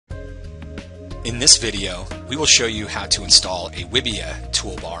In this video, we will show you how to install a Wibiya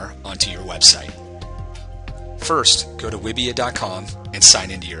toolbar onto your website. First, go to Wibiya.com and sign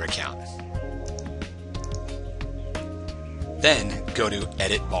into your account. Then go to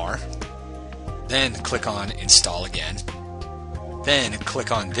Edit Bar. Then click on Install Again. Then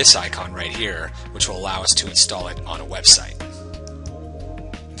click on this icon right here, which will allow us to install it on a website.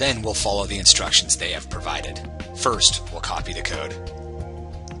 Then we'll follow the instructions they have provided. First, we'll copy the code.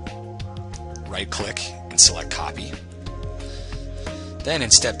 Right-click and select Copy. Then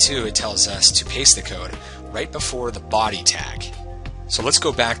in step 2, it tells us to paste the code right before the body tag. So let's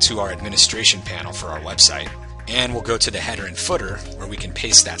go back to our administration panel for our website, and we'll go to the header and footer where we can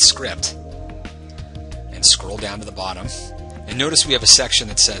paste that script. And scroll down to the bottom. And notice we have a section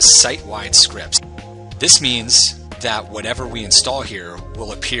that says Site-Wide Scripts. This means that whatever we install here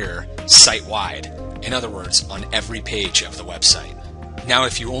will appear site-wide. In other words, on every page of the website. Now,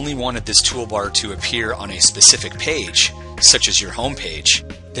 if you only wanted this toolbar to appear on a specific page, such as your home page,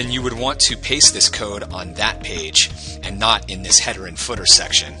 then you would want to paste this code on that page and not in this header and footer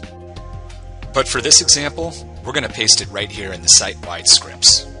section. But for this example, we're going to paste it right here in the site-wide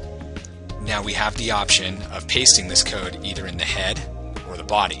scripts. Now we have the option of pasting this code either in the head or the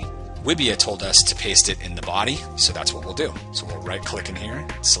body. Wibiya told us to paste it in the body, so that's what we'll do. So we'll right-click in here,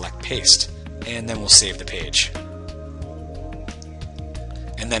 select Paste, and then we'll save the page.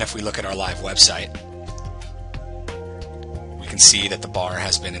 And then if we look at our live website, we can see that the bar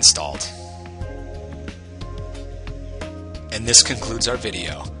has been installed. And this concludes our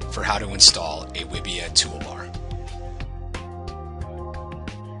video for how to install a Wibiya toolbar.